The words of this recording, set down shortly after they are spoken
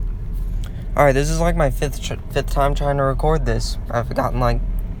Alright, this is like my fifth time trying to record this. I've gotten like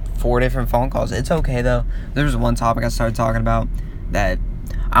 4 different phone calls. It's okay though. There was one topic I started talking about that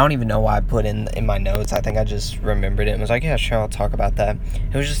I don't even know why I put in my notes. I think I just remembered it and was like, yeah, sure, I'll talk about that.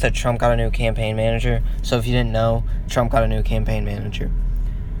 It was just that Trump got a new campaign manager. So if you didn't know, Trump got a new campaign manager.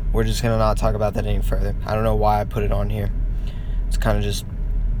 We're just going to not talk about that any further. I don't know why I put it on here. It's kind of just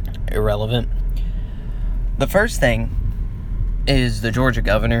irrelevant. The first thing is the Georgia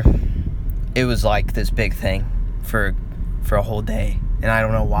governor. It was like this big thing for a whole day, and I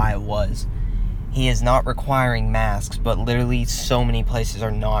don't know why it was. He is not requiring masks, but literally so many places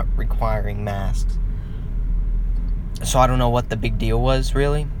are not requiring masks. So I don't know what the big deal was,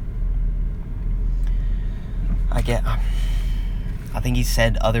 really. I think he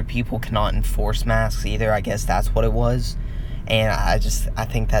said other people cannot enforce masks either. I guess that's what it was. And I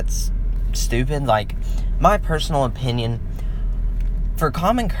think that's stupid. Like, my personal opinion, for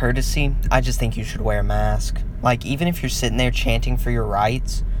common courtesy, I just think you should wear a mask. Like, even if you're sitting there chanting for your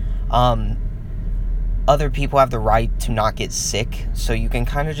rights, other people have the right to not get sick, so you can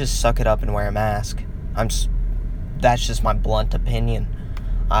kind of just suck it up and wear a mask. That's just my blunt opinion.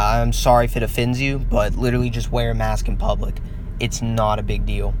 I'm sorry if it offends you, but literally just wear a mask in public. It's not a big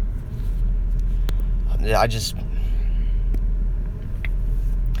deal.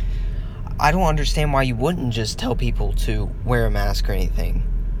 I don't understand why you wouldn't just tell people to wear a mask or anything.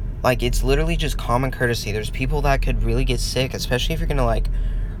 Like, it's literally just common courtesy. There's people that could really get sick, especially if you're gonna, like,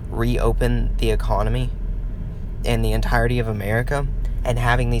 reopen the economy and the entirety of America, and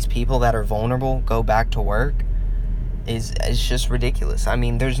having these people that are vulnerable go back to work is just ridiculous. I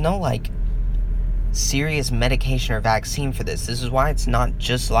mean, there's no, like, serious medication or vaccine for this. This is why it's not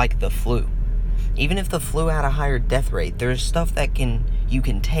just like the flu. Even if the flu had a higher death rate, there's stuff that you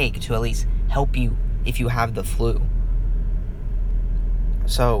can take to at least help you if you have the flu.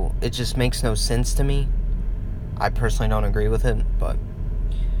 So it just makes no sense to me. I personally don't agree with it, but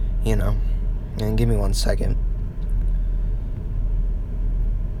and give me 1 second.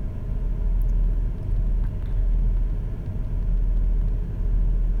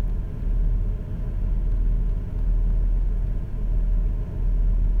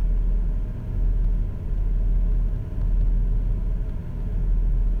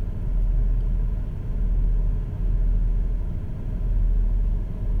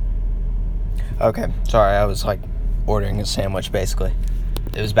 Okay, sorry, I was, like, ordering a sandwich, basically.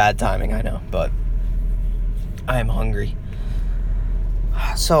 It was bad timing, I know, but I am hungry.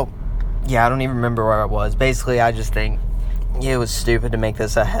 So, yeah, I don't even remember where I was. Basically, I just think it was stupid to make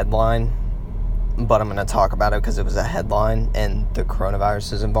this a headline, but I'm going to talk about it because it was a headline and the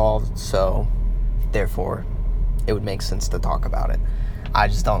coronavirus is involved, so therefore, it would make sense to talk about it. I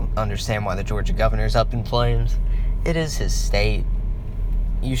just don't understand why the Georgia governor's up in flames. It is his state.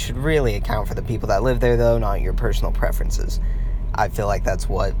 You should really account for the people that live there, though, not your personal preferences. I feel like that's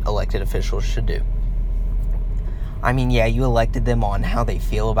what elected officials should do. I mean, yeah, you elected them on how they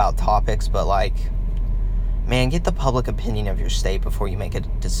feel about topics, but, like, man, get the public opinion of your state before you make a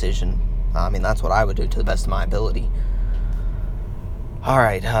decision. I mean, that's what I would do to the best of my ability.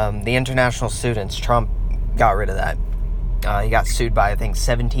 Alright, the international students, Trump got rid of that. He got sued by, I think,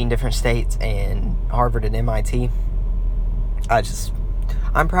 17 different states and Harvard and MIT.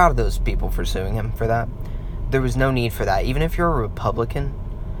 I'm proud of those people for suing him for that. There was no need for that. Even if you're a Republican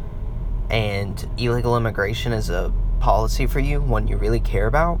and illegal immigration is a policy for you, one you really care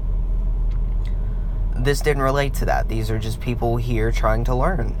about, this didn't relate to that. These are just people here trying to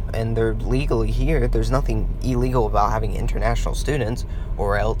learn, and they're legally here. There's nothing illegal about having international students,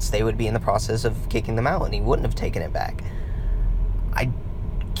 or else they would be in the process of kicking them out, and he wouldn't have taken it back. I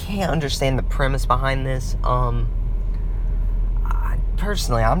can't understand the premise behind this.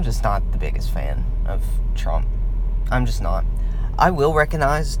 Personally, I'm just not the biggest fan of Trump. I'm just not. I will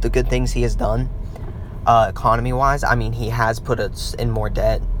recognize the good things he has done, economy-wise. I mean, he has put us in more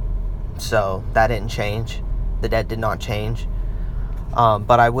debt, so that didn't change. The debt did not change.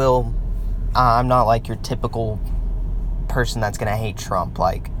 But I'm not like your typical person that's going to hate Trump.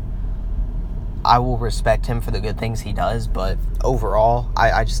 Like, I will respect him for the good things he does, but overall,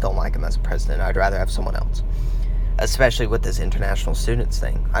 I just don't like him as a president. I'd rather have someone else. Especially with this international students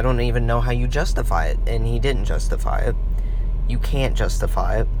thing. I don't even know how you justify it, and he didn't justify it. You can't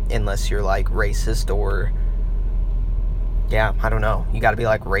justify it unless you're, like, racist or, yeah, I don't know. You gotta be,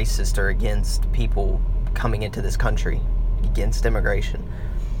 like, racist or against people coming into this country, against immigration.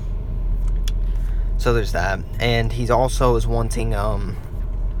 So there's that. And he also is wanting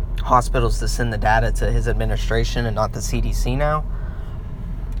hospitals to send the data to his administration and not the CDC now.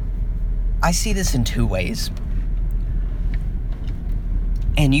 I see this in two ways.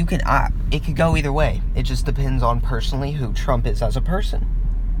 And it could go either way. It just depends on personally who Trump is as a person.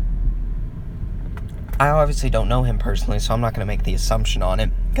 I obviously don't know him personally, so I'm not going to make the assumption on it,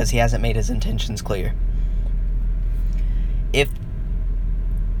 because he hasn't made his intentions clear.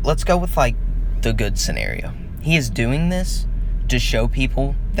 Let's go with, the good scenario. He is doing this to show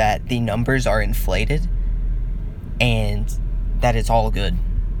people that the numbers are inflated, and that it's all good.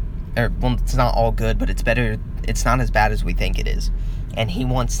 Well, it's not all good, but it's better. It's not as bad as we think it is. And he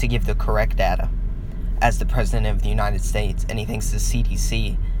wants to give the correct data as the President of the United States, and he thinks the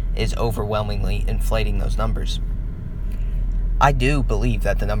CDC is overwhelmingly inflating those numbers. I do believe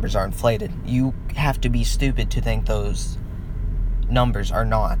that the numbers are inflated. You have to be stupid to think those numbers are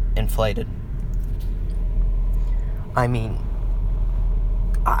not inflated. I mean,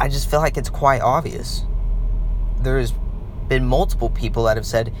 I just feel like it's quite obvious. There's been multiple people that have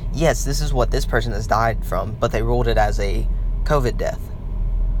said, yes, this is what this person has died from, but they ruled it as a COVID death.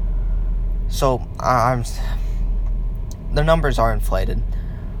 So, the numbers are inflated.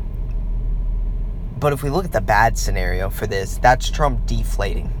 But if we look at the bad scenario for this, that's Trump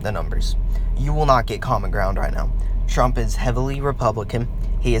deflating the numbers. You will not get common ground right now. Trump is heavily Republican.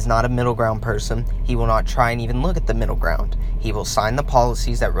 He is not a middle ground person. He will not try and even look at the middle ground. He will sign the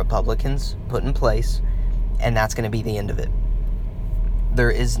policies that Republicans put in place, and that's going to be the end of it.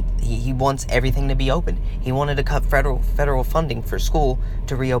 He wants everything to be open. He wanted to cut federal funding for school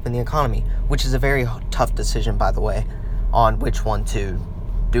to reopen the economy, which is a very tough decision, by the way, on which one to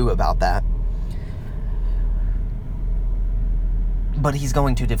do about that. But he's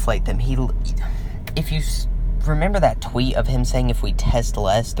going to deflate them. If you remember that tweet of him saying if we test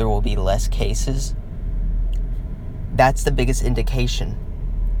less, there will be less cases, that's the biggest indication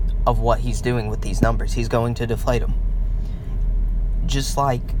of what he's doing with these numbers. He's going to deflate them. Just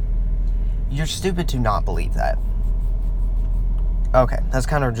like, you're stupid to not believe that. Okay, that's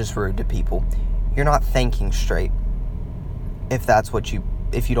kind of just rude to people. You're not thinking straight if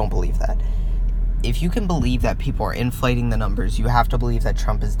you don't believe that. If you can believe that people are inflating the numbers, you have to believe that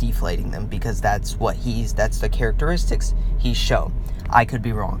Trump is deflating them, because that's the characteristics he's shown. I could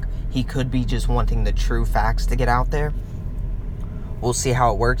be wrong. He could be just wanting the true facts to get out there. We'll see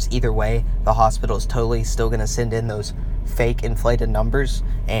how it works. Either way, the hospital is totally still going to send in those fake inflated numbers,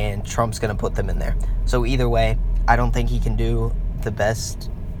 and Trump's going to put them in there. So either way, I don't think he can do the best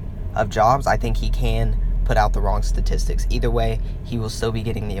of jobs. I think he can put out the wrong statistics. Either way, he will still be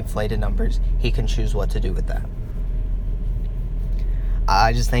getting the inflated numbers. He can choose what to do with that.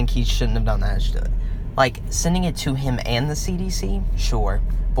 I just think he shouldn't have done that. Sending it to him and the CDC, sure,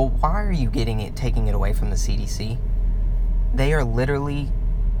 but why are you taking it away from the CDC? They are literally,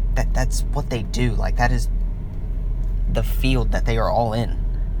 that's what they do. That is the field that they are all in,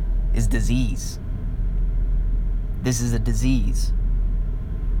 is disease. This is a disease.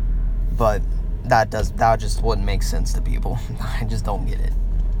 But that just wouldn't make sense to people. I just don't get it.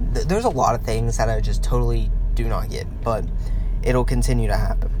 There's a lot of things that I just totally do not get, but it'll continue to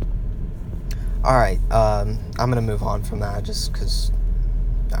happen. Alright, I'm going to move on from that just because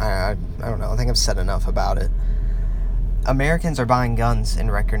I don't know. I think I've said enough about it. Americans are buying guns in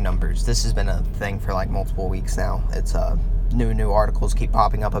record numbers. This has been a thing for multiple weeks now. It's new articles keep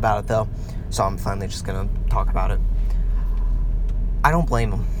popping up about it though, so I'm finally just gonna talk about it. I don't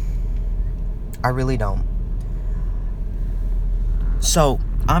blame them. I really don't. So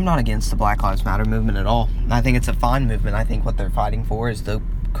I'm not against the Black Lives Matter movement at all. I think it's a fine movement. I think what they're fighting for is the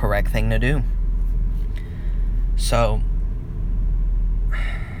correct thing to do. So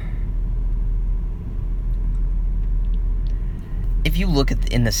if you look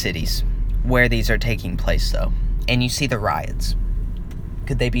in the cities where these are taking place, though, and you see the riots,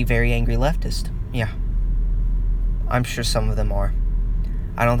 could they be very angry leftists? Yeah. I'm sure some of them are.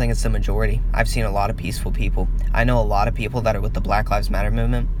 I don't think it's the majority. I've seen a lot of peaceful people. I know a lot of people that are with the Black Lives Matter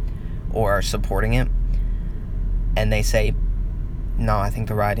movement or are supporting it, and they say, no, I think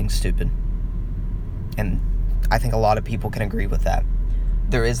the rioting's stupid. And I think a lot of people can agree with that.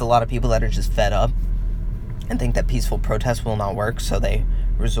 There is a lot of people that are just fed up and think that peaceful protest will not work, so they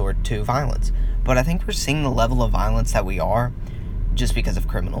resort to violence. But I think we're seeing the level of violence that we are just because of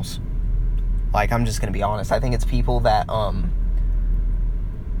criminals. I'm just going to be honest. I think it's people that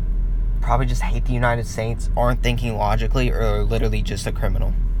probably just hate the United States, aren't thinking logically, or are literally just a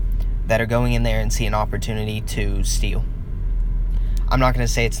criminal that are going in there and see an opportunity to steal. I'm not going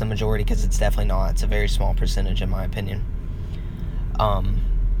to say it's the majority, because it's definitely not. It's a very small percentage in my opinion.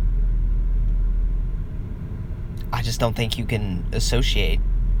 I just don't think you can associate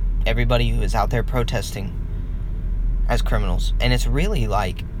everybody who is out there protesting as criminals. And it's really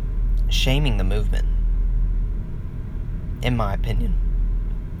shaming the movement, in my opinion.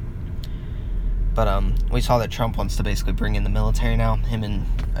 But we saw that Trump wants to basically bring in the military now. Him and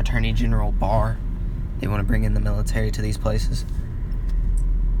Attorney General Barr, they want to bring in the military to these places.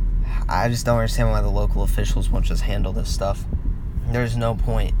 I just don't understand why the local officials won't just handle this stuff. There's no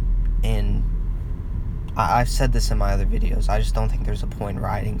point in... I've said this in my other videos. I just don't think there's a point in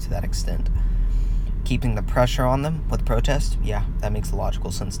rioting to that extent. Keeping the pressure on them with protest, yeah, that makes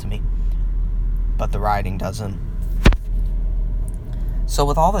logical sense to me. But the rioting doesn't. So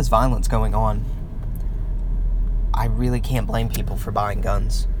with all this violence going on, I really can't blame people for buying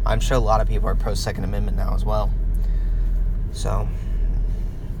guns. I'm sure a lot of people are pro-Second Amendment now as well. So,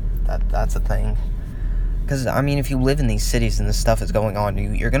 that's a thing. Because, I mean, if you live in these cities and this stuff is going on,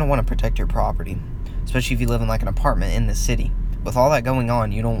 you're going to want to protect your property. Especially if you live in, like, an apartment in the city. With all that going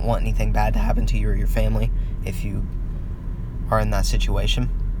on, you don't want anything bad to happen to you or your family if you are in that situation.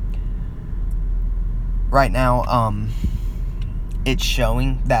 Right now, it's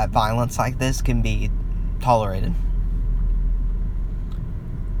showing that violence like this can be tolerated.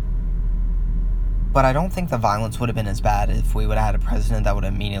 But I don't think the violence would have been as bad if we would have had a president that would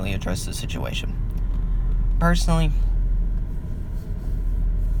immediately address the situation. Personally,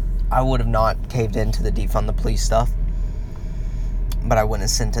 I would have not caved into the defund the police stuff, but I wouldn't have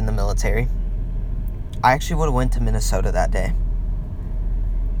sent in the military. I actually would have went to Minnesota that day.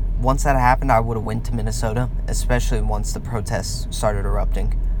 Once that happened, I would have went to Minnesota, especially once the protests started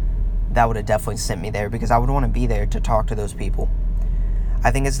erupting. That would have definitely sent me there because I would want to be there to talk to those people. I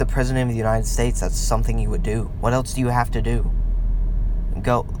think as the President of the United States, that's something you would do. What else do you have to do?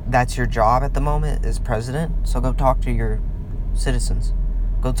 That's your job at the moment as president, so go talk to your citizens.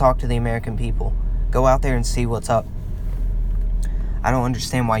 Go talk to the American people. Go out there and see what's up. I don't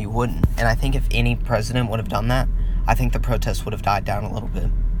understand why you wouldn't. And I think if any president would have done that, I think the protests would have died down a little bit.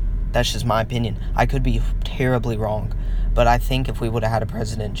 That's just my opinion. I could be terribly wrong. But I think if we would have had a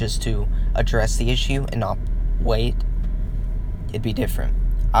president just to address the issue and not wait, it'd be different.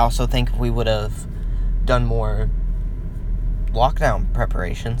 I also think if we would have done more lockdown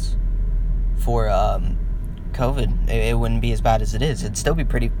preparations for COVID, it wouldn't be as bad as it is. It'd still be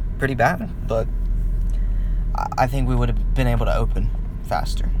pretty bad, but I think we would have been able to open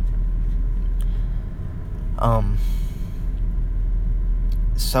faster.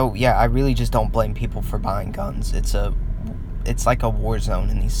 So yeah, I really just don't blame people for buying guns. It's like a war zone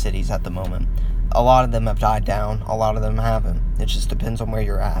in these cities at the moment. A lot of them have died down, a lot of them haven't. It just depends on where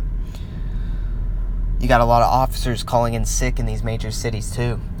you're at. You got a lot of officers calling in sick in these major cities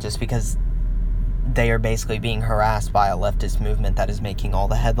too, just because they are basically being harassed by a leftist movement that is making all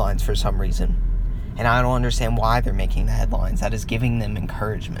the headlines for some reason. And I don't understand why they're making the headlines. That is giving them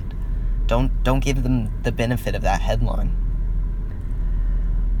encouragement. Don't give them the benefit of that headline.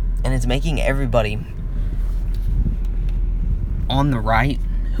 And it's making everybody on the right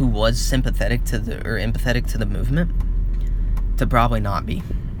who was empathetic to the movement to probably not be.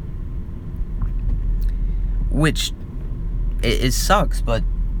 Which it sucks, but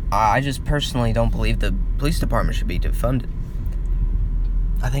I just personally don't believe the police department should be defunded.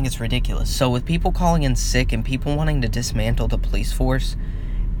 I think it's ridiculous. So with people calling in sick and people wanting to dismantle the police force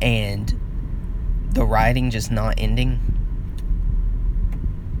and the rioting just not ending,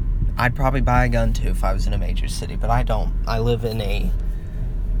 I'd probably buy a gun too if I was in a major city, but I don't. I live in a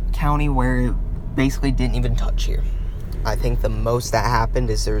county where it basically didn't even touch here. I think the most that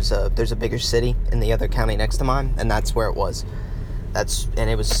happened is there's a bigger city in the other county next to mine, and that's where it was. And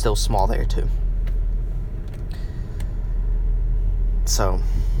it was still small there too. So,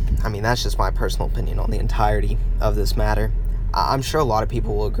 I mean, that's just my personal opinion on the entirety of this matter. I'm sure a lot of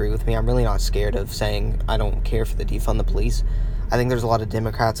people will agree with me. I'm really not scared of saying I don't care for the defund the police. I think there's a lot of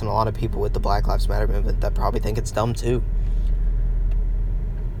Democrats and a lot of people with the Black Lives Matter movement that probably think it's dumb too.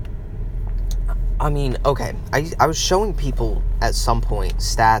 I mean, okay, I was showing people at some point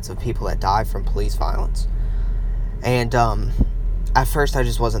stats of people that die from police violence. And at first I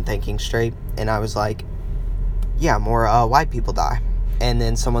just wasn't thinking straight. And I was like, yeah, more white people die. And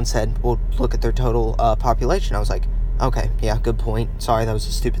then someone said, well, look at their total population. I was like, okay, yeah, good point. Sorry, that was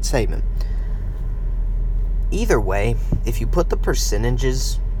a stupid statement. Either way, if you put the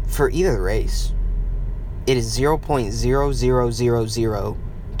percentages for either race, it is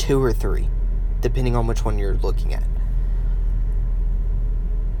 0.00002 or 3, depending on which one you're looking at.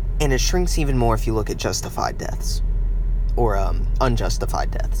 And it shrinks even more if you look at justified deaths, or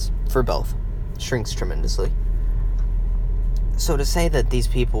unjustified deaths, for both. It shrinks tremendously. So to say that these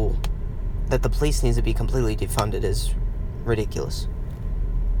people, that the police needs to be completely defunded is ridiculous,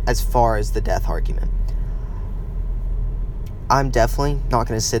 as far as the death argument. I'm definitely not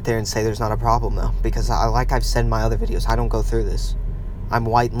going to sit there and say there's not a problem, though, because like I've said in my other videos, I don't go through this. I'm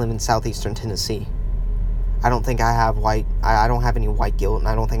white and live in southeastern Tennessee. I don't think I have I don't have any white guilt, and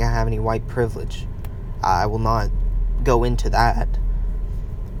I don't think I have any white privilege. I will not go into that.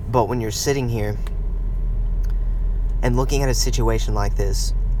 But when you're sitting here and looking at a situation like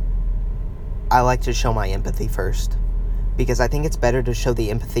this, I like to show my empathy first. Because I think it's better to show the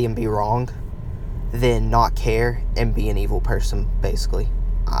empathy and be wrong than not care and be an evil person, basically.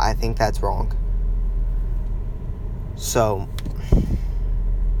 I think that's wrong. So,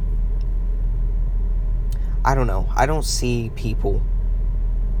 I don't know. I don't see people.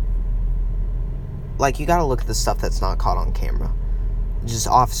 Like, you gotta look at the stuff that's not caught on camera. Just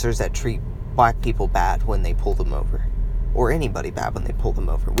officers that treat black people bad when they pull them over. Or anybody bad when they pull them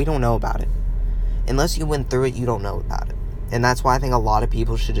over. We don't know about it. Unless you went through it, you don't know about it. And that's why I think a lot of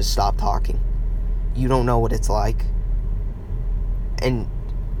people should just stop talking. You don't know what it's like. And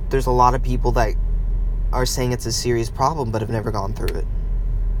there's a lot of people that are saying it's a serious problem but have never gone through it.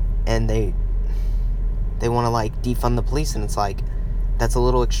 And they want to, like, defund the police, and it's like, that's a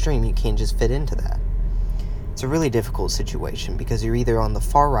little extreme. You can't just fit into that. It's a really difficult situation because you're either on the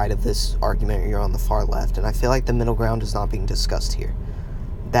far right of this argument or you're on the far left. And I feel like the middle ground is not being discussed here.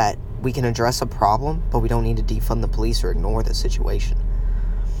 That we can address a problem, but we don't need to defund the police or ignore the situation.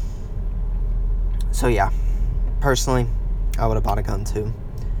 So yeah, personally, I would have bought a gun too,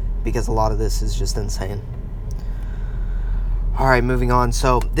 because a lot of this is just insane. Alright, moving on.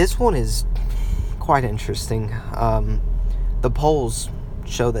 So this one is quite interesting. The polls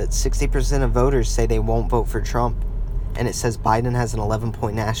show that 60% of voters say they won't vote for Trump, and it says Biden has an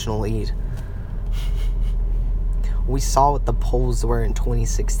 11-point national lead. We saw what the polls were in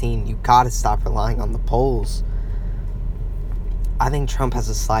 2016. You gotta stop relying on the polls. I think Trump has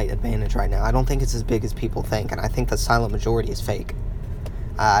a slight advantage right now. I don't think it's as big as people think, and I think the silent majority is fake.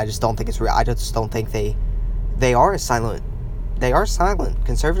 I just don't think it's real. I just don't think they are silent. They are silent.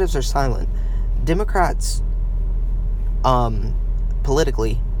 Conservatives are silent. Democrats,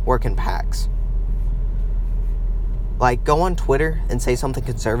 politically, work in packs. Like, go on Twitter and say something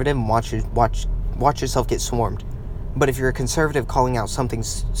conservative and watch yourself get swarmed. But if you're a conservative calling out something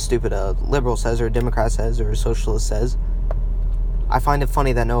stupid a liberal says or a Democrat says or a socialist says, I find it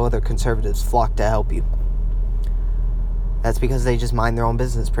funny that no other conservatives flock to help you. That's because they just mind their own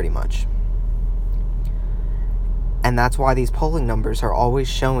business pretty much. And that's why these polling numbers are always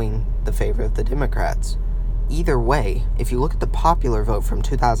showing the favor of the Democrats. Either way, if you look at the popular vote from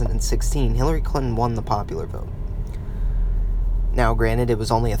 2016, Hillary Clinton won the popular vote. Now, granted, it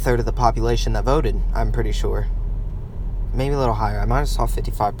was only a third of the population that voted, I'm pretty sure. Maybe a little higher. I might have saw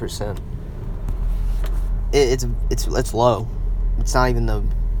 55%. It's low. It's not even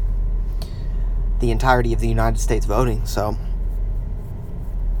the entirety of the United States voting, so,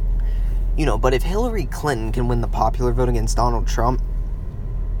 you know, but if Hillary Clinton can win the popular vote against Donald Trump,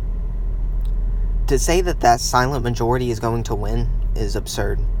 to say that silent majority is going to win is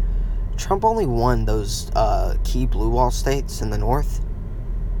absurd. Trump only won those key blue wall states in the north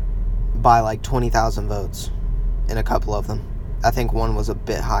by like 20,000 votes in a couple of them. I think one was a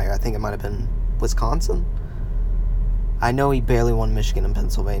bit higher. I think it might have been Wisconsin. I know he barely won Michigan and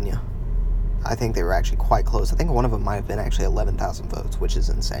Pennsylvania. I think they were actually quite close. I think one of them might have been actually 11,000 votes, which is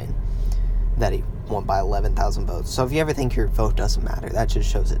insane that he won by 11,000 votes. So if you ever think your vote doesn't matter, that just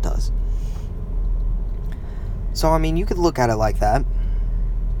shows it does. So, I mean, you could look at it like that.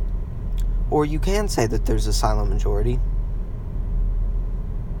 Or you can say that there's a silent majority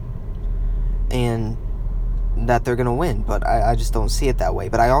and that they're going to win. But I just don't see it that way.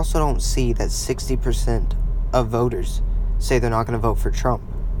 But I also don't see that 60% of voters say they're not going to vote for Trump.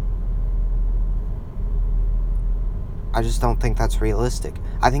 I just don't think that's realistic.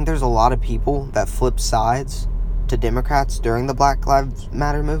 I think there's a lot of people that flip sides to Democrats during the Black Lives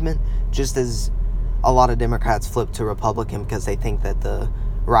Matter movement, just as a lot of Democrats flip to Republican because they think that the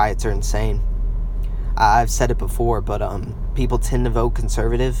riots are insane. I've said it before, but people tend to vote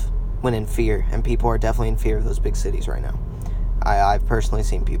conservative when in fear, and people are definitely in fear of those big cities right now. I've personally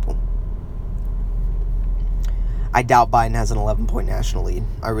seen people. I doubt Biden has an 11-point national lead.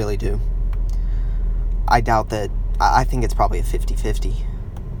 I really do. I doubt that. I think it's probably a 50-50,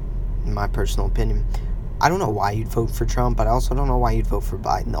 in my personal opinion. I don't know why you'd vote for Trump, but I also don't know why you'd vote for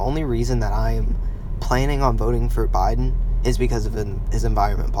Biden. The only reason that I am planning on voting for Biden is because of his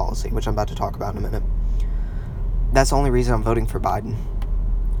environment policy, which I'm about to talk about in a minute. That's the only reason I'm voting for Biden.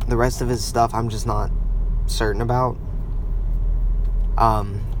 The rest of his stuff, I'm just not certain about. I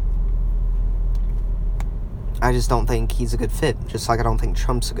just don't think he's a good fit, just like I don't think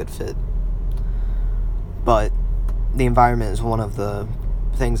Trump's a good fit. But the environment is one of the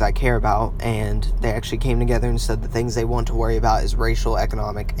things I care about, and they actually came together and said the things they want to worry about is racial,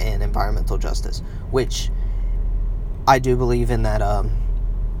 economic, and environmental justice, which I do believe in that.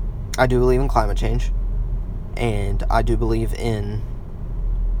 I do believe in climate change, and I do believe in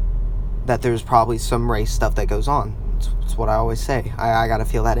that there's probably some race stuff that goes on. It's what I always say. I gotta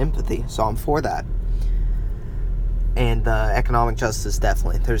feel that empathy, so I'm for that. And economic justice,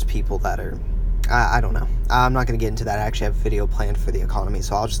 definitely. There's people that are, I don't know. I'm not going to get into that. I actually have a video planned for the economy,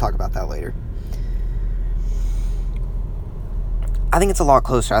 so I'll just talk about that later. I think it's a lot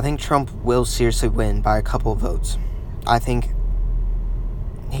closer. I think Trump will seriously win by a couple of votes. I think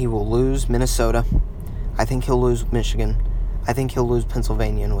he will lose Minnesota. I think he'll lose Michigan. I think he'll lose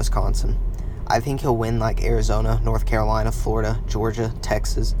Pennsylvania and Wisconsin. I think he'll win like Arizona, North Carolina, Florida, Georgia,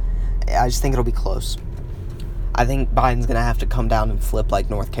 Texas. I just think it'll be close. I think Biden's going to have to come down and flip like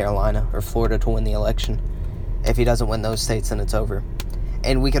North Carolina or Florida to win the election. If he doesn't win those states, then it's over.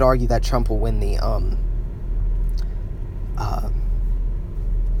 And we could argue that Trump will win the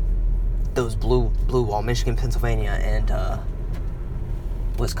those blue wall, Michigan, Pennsylvania, and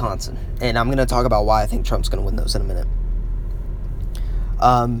Wisconsin. And I'm going to talk about why I think Trump's going to win those in a minute.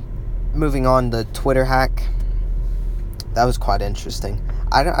 Moving on, the Twitter hack. That was quite interesting.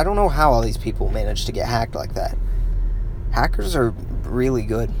 I don't know how all these people managed to get hacked like that. Hackers are really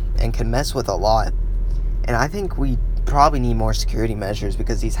good and can mess with a lot. And I think we probably need more security measures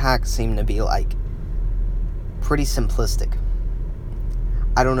because these hacks seem to be like pretty simplistic.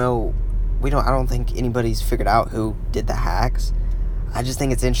 I don't know. I don't think anybody's figured out who did the hacks. I just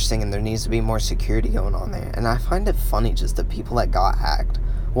think it's interesting and there needs to be more security going on there. And I find it funny just the people that got hacked.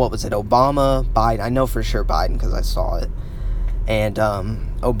 What was it? Obama, Biden. I know for sure Biden because I saw it. And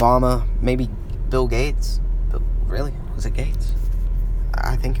Obama, maybe Bill Gates. Really? Was it Gates?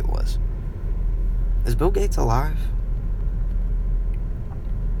 I think it was. Is Bill Gates alive?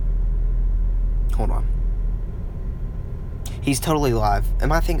 Hold on. He's totally alive.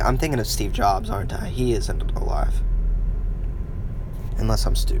 I'm thinking of Steve Jobs, aren't I? He isn't alive. Unless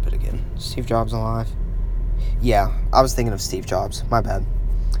I'm stupid again. Steve Jobs alive? Yeah, I was thinking of Steve Jobs. My bad.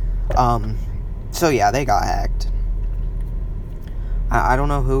 So yeah, they got hacked. I don't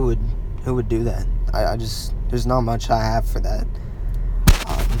know who would do that. I just, there's not much I have for that.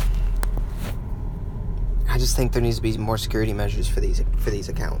 I just think there needs to be more security measures for these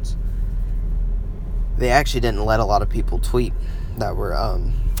accounts. They actually didn't let a lot of people tweet that were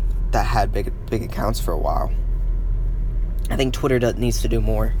that had big accounts for a while. I think Twitter needs to do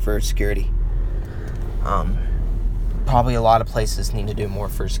more for security. Probably a lot of places need to do more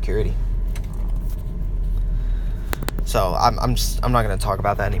for security. So I'm not going to talk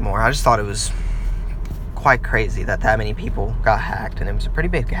about that anymore. I just thought it was quite crazy that many people got hacked, and it was a pretty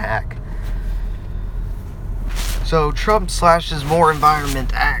big hack. So Trump slashes more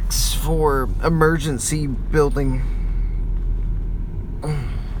environment acts for emergency building.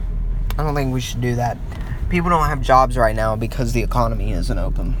 I don't think we should do that. People don't have jobs right now because the economy isn't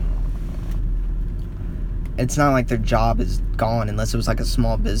open. It's not like their job is gone unless it was like a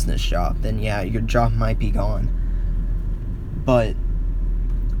small business job. Then yeah, your job might be gone. But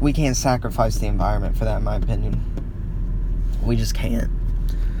we can't sacrifice the environment for that, in my opinion. We just can't.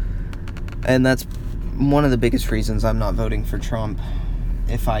 And that's one of the biggest reasons I'm not voting for Trump.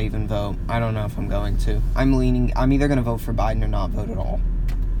 If I even vote. I don't know if I'm going to. I'm either going to vote for Biden or not vote at all.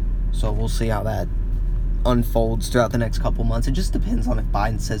 So we'll see how that unfolds throughout the next couple months. It just depends on if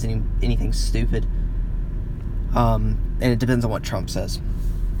Biden says anything stupid. And it depends on what Trump says.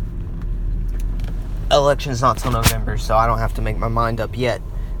 Election's not till November, so I don't have to make my mind up yet.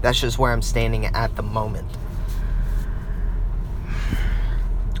 That's just where I'm standing at the moment.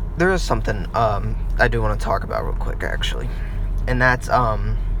 There is something I do want to talk about real quick, actually. And that's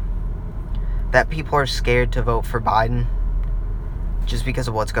that people are scared to vote for Biden just because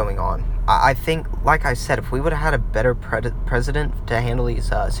of what's going on. I think, like I said, if we would have had a better president to handle these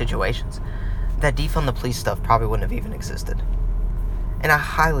situations, that defund the police stuff probably wouldn't have even existed. And I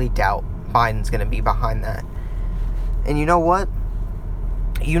highly doubt Biden's going to be behind that. And you know what?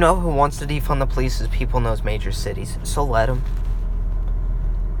 You know who wants to defund the police is people in those major cities. So let them.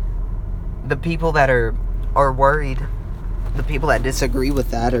 The people that are worried, the people that disagree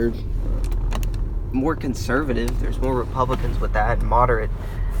with that are more conservative. There's more Republicans with that and moderate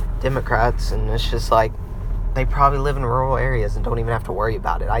Democrats. And it's just like, they probably live in rural areas and don't even have to worry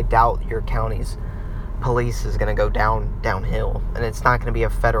about it. I doubt your county's police is going to go downhill, and it's not going to be a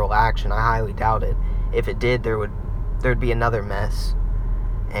federal action. I highly doubt it. If it did, there'd be another mess.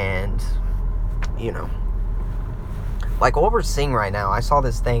 And like what we're seeing right now, I saw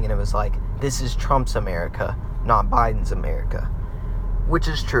this thing and it was like, this is Trump's America, not Biden's America. which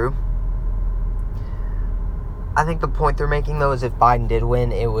is true. I think the point they're making, though, is if Biden did win,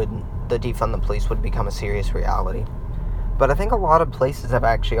 the defund the police would become a serious reality. But I think a lot of places have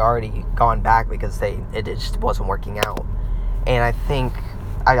actually already gone back because it just wasn't working out. And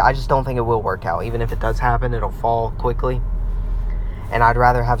I just don't think it will work out. Even if it does happen, it'll fall quickly. And I'd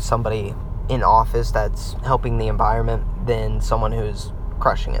rather have somebody in office that's helping the environment than someone who's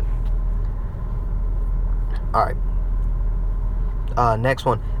crushing it. Alright. Next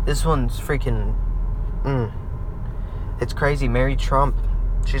one. This one's freaking... It's crazy. Mary Trump,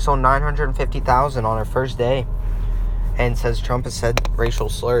 she sold $950,000 on her first day and says Trump has said racial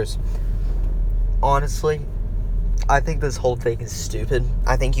slurs. Honestly, I think this whole thing is stupid.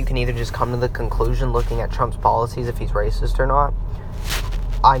 I think you can either just come to the conclusion looking at Trump's policies if he's racist or not.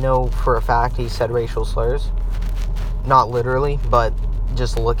 I know for a fact he said racial slurs. Not literally, but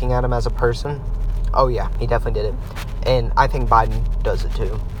just looking at him as a person. Oh yeah, he definitely did it. And I think Biden does it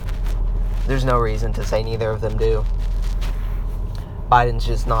too. There's no reason to say neither of them do. Biden's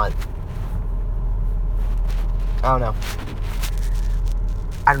just not... I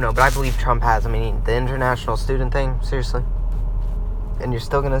don't know, but I believe Trump has. I mean, the international student thing, seriously. And you're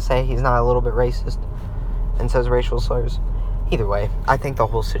still going to say he's not a little bit racist and says racial slurs? Either way, I think the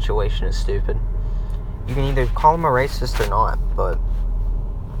whole situation is stupid. You can either call him a racist or not, but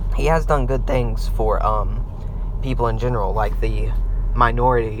he has done good things for people in general. Like the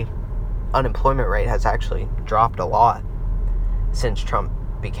minority unemployment rate has actually dropped a lot since Trump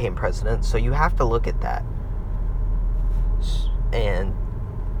became president. So you have to look at that and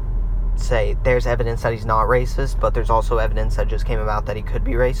say there's evidence that he's not racist, but there's also evidence that just came about that he could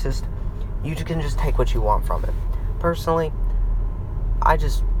be racist. You can just take what you want from it. Personally,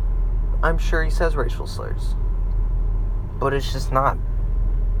 I'm sure he says racial slurs, but it's just not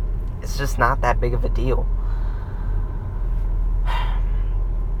that big of a deal.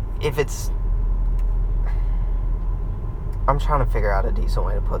 I'm trying to figure out a decent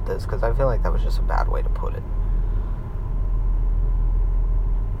way to put this, because I feel like that was just a bad way to put it.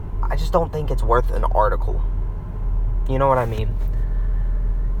 I just don't think it's worth an article. You know what I mean?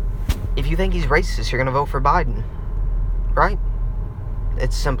 If you think he's racist, you're going to vote for Biden. Right?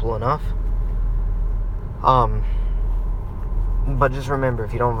 It's simple enough. But just remember,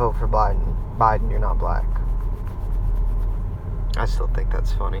 if you don't vote for Biden, you're not black. I still think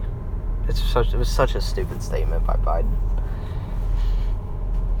that's funny. It was such a stupid statement by Biden.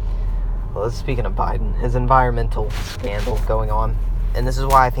 Well, speaking of Biden, his environmental scandal going on. And this is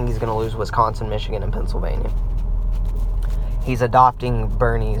why I think he's going to lose Wisconsin, Michigan, and Pennsylvania. He's adopting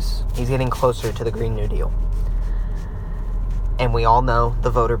Bernie's. He's getting closer to the Green New Deal. And we all know the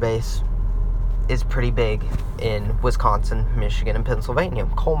voter base is pretty big in Wisconsin, Michigan, and Pennsylvania.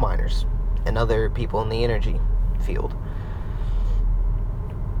 Coal miners and other people in the energy field.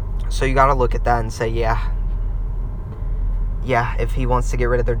 So you got to look at that and say, yeah, if he wants to get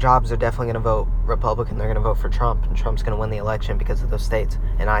rid of their jobs, they're definitely going to vote Republican. They're going to vote for Trump, and Trump's going to win the election because of those states.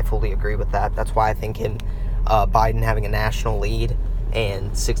 And I fully agree with that. That's why I think Biden having a national lead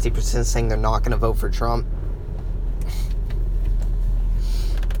and 60% saying they're not going to vote for Trump.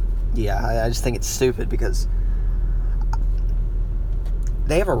 Yeah, I just think it's stupid because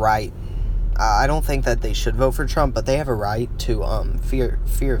they have a right. I don't think that they should vote for Trump, but they have a right to fear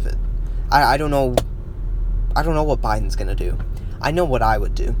of it. I don't know what Biden's going to do. I know what I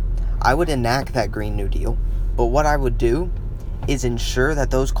would do. I would enact that Green New Deal. But what I would do is ensure that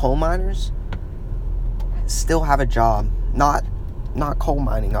those coal miners still have a job. Not coal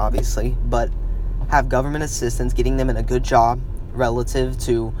mining, obviously, but have government assistance getting them in a good job relative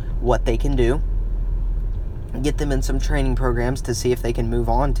to what they can do. Get them in some training programs to see if they can move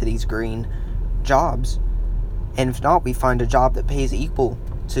on to these green jobs. And if not, we find a job that pays equal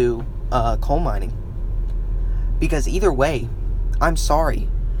to coal mining. Because either way, I'm sorry,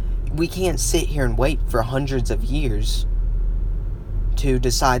 we can't sit here and wait for hundreds of years to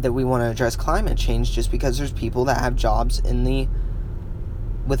decide that we want to address climate change just because there's people that have jobs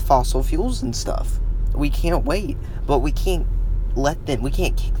with fossil fuels and stuff. We can't wait, but we can't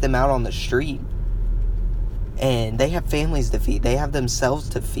kick them out on the street. And they have families to feed. They have themselves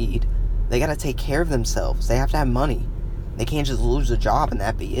to feed. They got to take care of themselves. They have to have money. They can't just lose a job and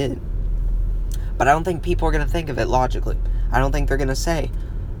that be it. But I don't think people are going to think of it logically. I don't think they're going to say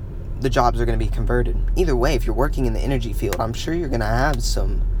the jobs are going to be converted. Either way, if you're working in the energy field, I'm sure you're going to have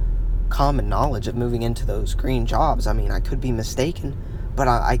some common knowledge of moving into those green jobs. I mean, I could be mistaken, but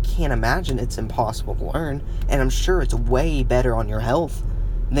I can't imagine it's impossible to learn. And I'm sure it's way better on your health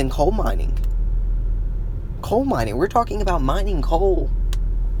than coal mining. Coal mining. We're talking about mining coal.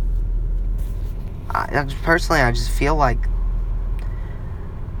 Personally, I just feel like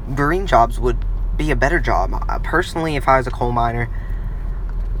green jobs would be a better job. Personally, if I was a coal miner,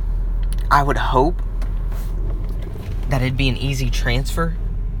 I would hope that it'd be an easy transfer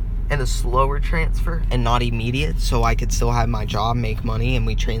and a slower transfer and not immediate, so I could still have my job, make money, and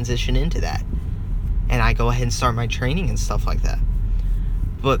we transition into that. And I go ahead and start my training and stuff like that.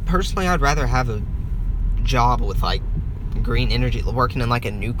 But personally, I'd rather have a job with like green energy, working in like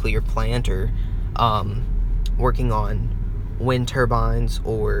a nuclear plant, or working on wind turbines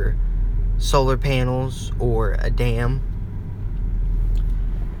or solar panels or a dam.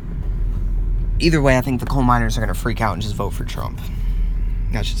 Either way, I think the coal miners are going to freak out and just vote for Trump.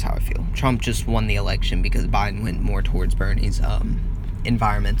 That's just how I feel. Trump just won the election because Biden went more towards Bernie's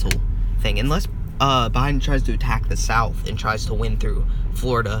environmental thing. Unless Biden tries to attack the South and tries to win through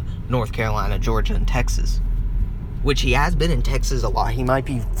Florida, North Carolina, Georgia, and Texas, which he has been in Texas a lot. He might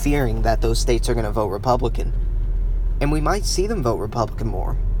be fearing that those states are going to vote Republican. And we might see them vote Republican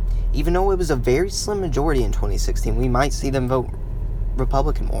more. Even though it was a very slim majority in 2016, we might see them vote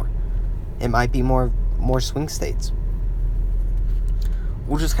Republican more. It might be more swing states.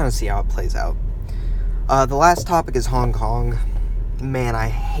 We'll just kind of see how it plays out. The last topic is Hong Kong. Man, I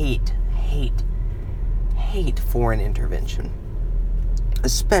hate foreign intervention.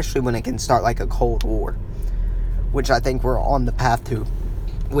 Especially when it can start like a Cold War, which I think we're on the path to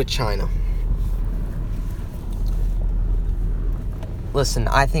with China. Listen,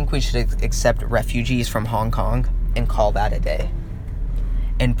 I think we should accept refugees from Hong Kong and call that a day.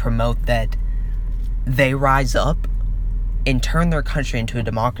 And promote that they rise up and turn their country into a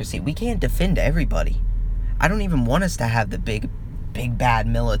democracy. We can't defend everybody. I don't even want us to have the big bad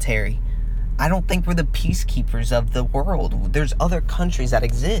military. I don't think we're the peacekeepers of the world. There's other countries that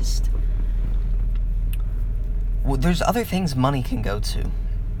exist. Well, there's other things money can go to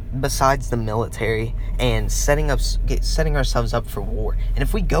besides the military and setting ourselves up for war. And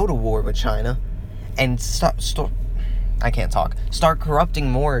if we go to war with China and start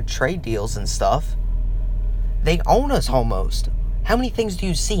corrupting more trade deals and stuff, they own us almost. How many things do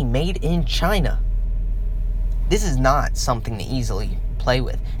you see made in China? This is not something to easily play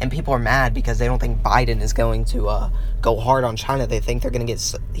with. And people are mad because they don't think Biden is going to go hard on China. They think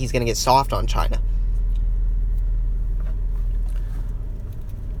he's going to get soft on China.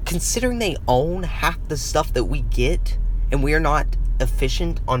 Considering they own half the stuff that we get, and we are not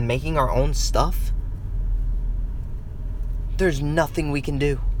efficient on making our own stuff, there's nothing we can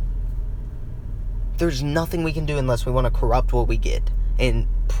do. There's nothing we can do unless we want to corrupt what we get and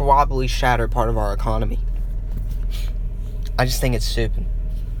probably shatter part of our economy. I just think it's stupid.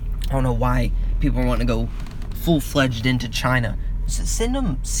 I don't know why people want to go full-fledged into China.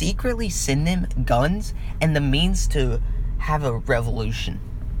 Secretly send them guns and the means to have a revolution.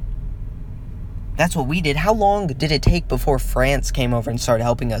 That's what we did. How long did it take before France came over and started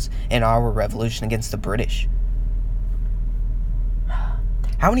helping us in our revolution against the British?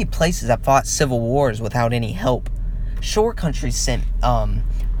 How many places have fought civil wars without any help? Sure, countries sent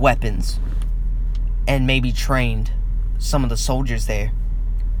weapons and maybe trained some of the soldiers there.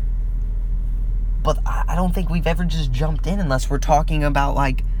 But I don't think we've ever just jumped in unless we're talking about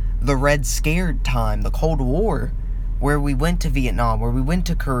like the Red Scare time, the Cold War, where we went to Vietnam, where we went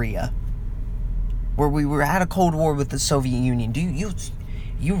to Korea, where we were at a Cold War with the Soviet Union.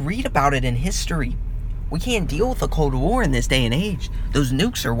 You read about it in history. We can't deal with a Cold War in this day and age. Those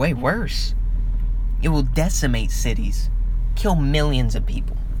nukes are way worse. It will decimate cities, kill millions of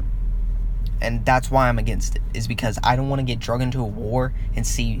people. And that's why I'm against it, is because I don't want to get dragged into a war and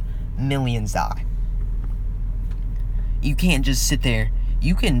see millions die. You can't just sit there.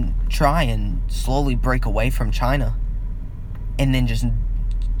 You can try and slowly break away from China and then just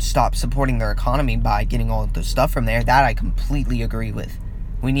stop supporting their economy by getting all the stuff from there. That I completely agree with.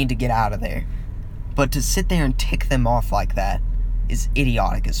 We need to get out of there. But to sit there and tick them off like that is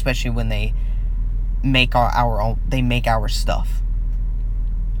idiotic, especially when they make our own. They make our stuff.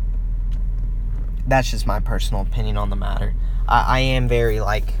 That's just my personal opinion on the matter. I am very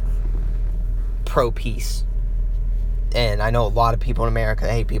pro-peace, and I know a lot of people in America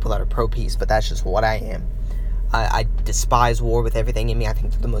hate people that are pro-peace, but that's just what I am. I despise war with everything in me. I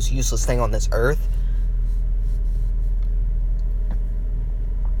think they're the most useless thing on this earth.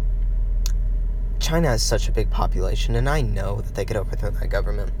 China has such a big population, and I know that they could overthrow that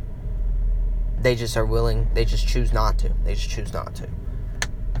government. They just are willing. They just choose not to.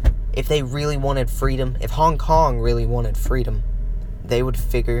 If they really wanted freedom, if Hong Kong really wanted freedom, they would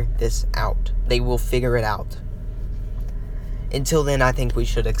figure this out. They will figure it out. Until then, I think we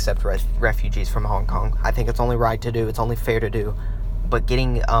should accept refugees from Hong Kong. I think it's only right to do. It's only fair to do. But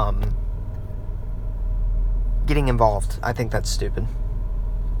getting involved, I think that's stupid.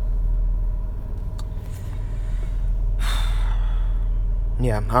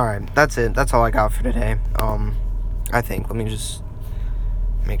 yeah, alright. That's it. That's all I got for today. I think. Let me just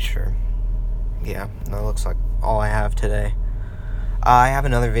make sure. Yeah, that looks like all I have today. I have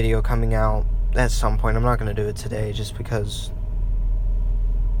another video coming out at some point. I'm not going to do it today just because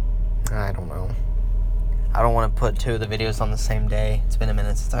I don't know. I don't want to put two of the videos on the same day. It's been a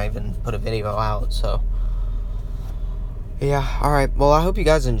minute since I even put a video out, so yeah, alright. Well, I hope you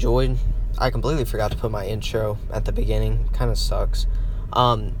guys enjoyed. I completely forgot to put my intro at the beginning. Kind of sucks.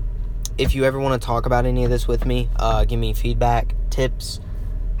 If you ever want to talk about any of this with me, give me feedback, tips,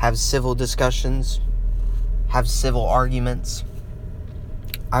 have civil discussions, have civil arguments,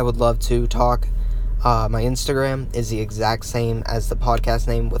 I would love to talk. My Instagram is the exact same as the podcast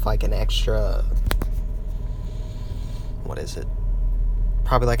name with like an extra, what is it?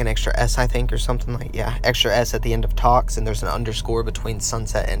 Probably like an extra S, I think, or something like, yeah, extra S at the end of talks, and there's an underscore between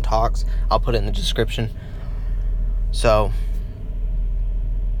sunset and talks. I'll put it in the description. So,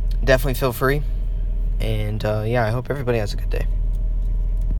 definitely feel free. And, yeah, I hope everybody has a good day.